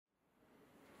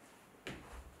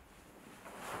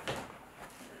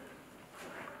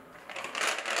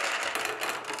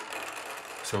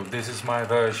So this is my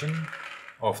version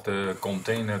of the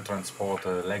container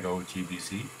transporter Lego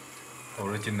GBC,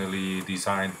 originally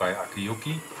designed by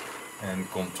Akiyuki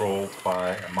and controlled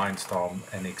by a Mindstorms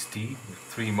NXT with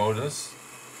 3 motors.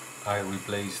 I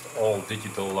replaced all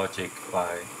digital logic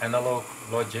by analog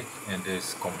logic in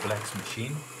this complex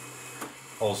machine.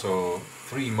 Also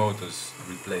 3 motors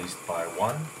replaced by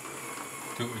 1.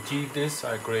 To achieve this,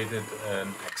 I created an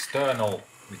external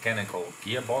mechanical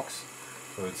gearbox,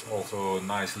 so it's also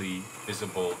nicely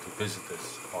visible to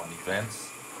visitors on events.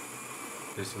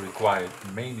 This required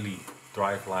mainly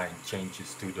driveline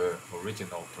changes to the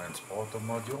original transporter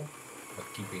module, but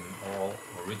keeping all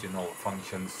original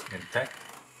functions intact,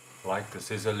 like the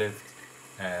scissor lift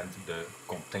and the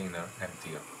container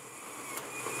emptier.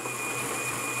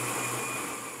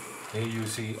 Here you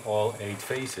see all 8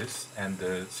 phases and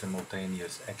the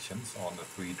simultaneous actions on the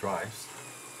 3 drives.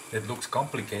 It looks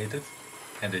complicated,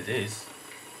 and it is,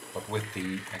 but with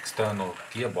the external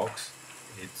gearbox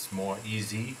it's more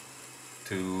easy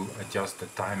to adjust the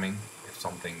timing if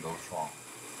something goes wrong.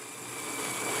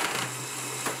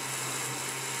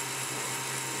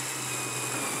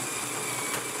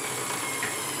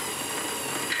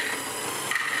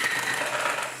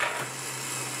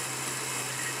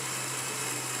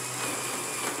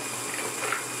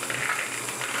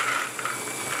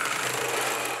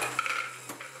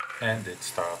 And it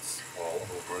starts all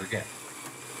over again.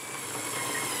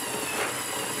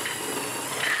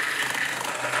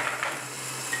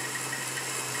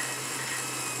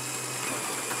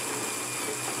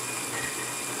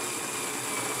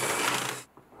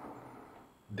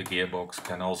 The gearbox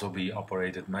can also be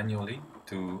operated manually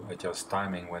to adjust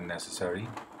timing when necessary.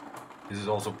 This is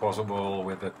also possible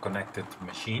with a connected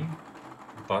machine,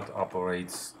 but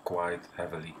operates quite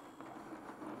heavily.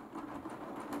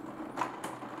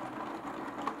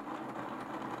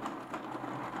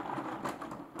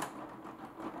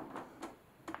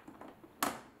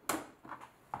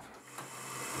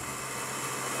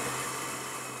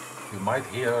 You might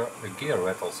hear a gear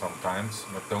rattle sometimes,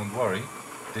 but don't worry,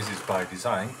 this is by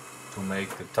design to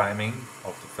make the timing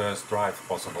of the first drive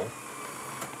possible.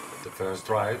 The first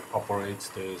drive operates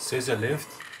the scissor lift,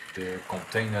 the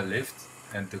container lift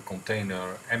and the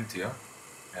container emptier,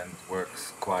 and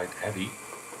works quite heavy.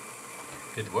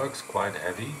 It works quite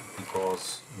heavy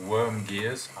because worm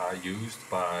gears are used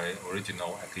by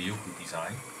original Aykiyuki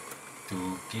design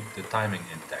to keep the timing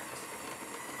intact.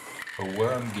 A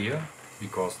worm gear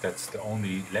because that's the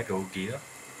only Lego gear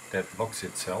that locks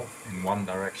itself in one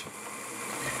direction.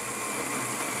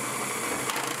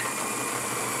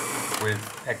 With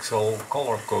Excel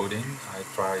color coding I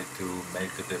try to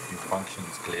make the different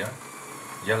functions clear.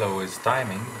 Yellow is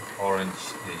timing, orange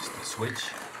is the switch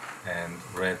and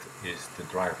red is the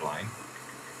driveline.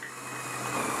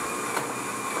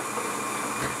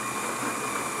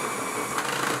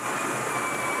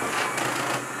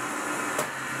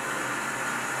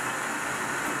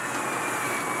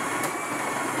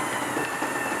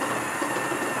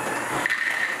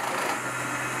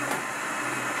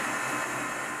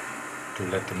 To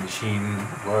let the machine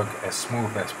work as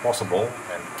smooth as possible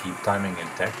and keep timing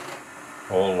intact,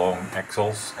 all long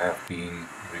axles have been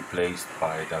replaced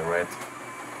by the red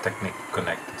Technic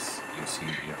connectors you see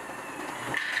here.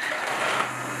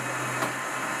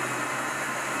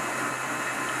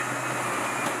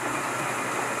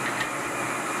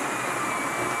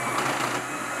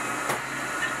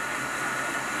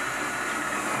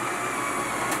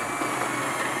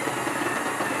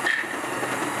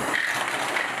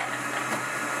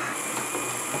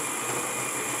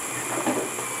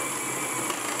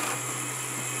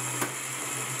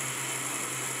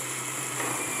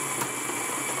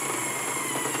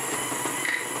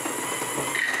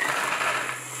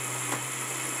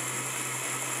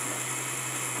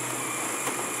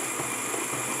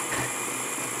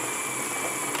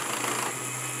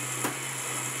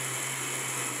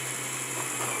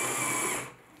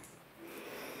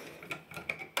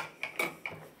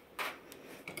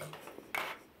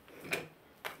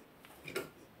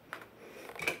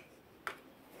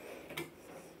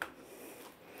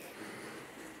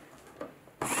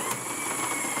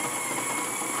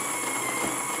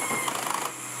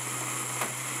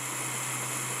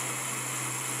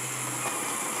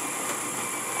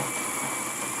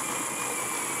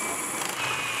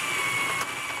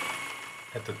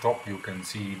 At the top you can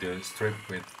see the strip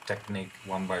with Technic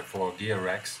 1x4 gear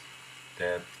racks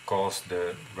that cause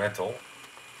the rattle,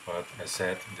 but as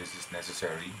said, this is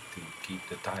necessary to keep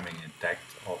the timing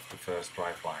intact of the first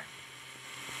driveline.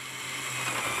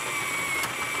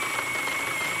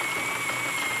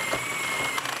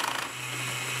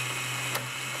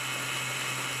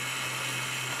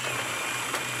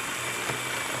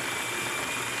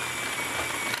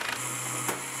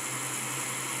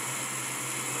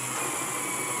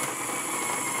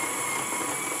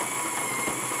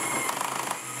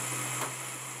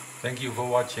 Thank you for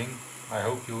watching. I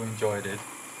hope you enjoyed it.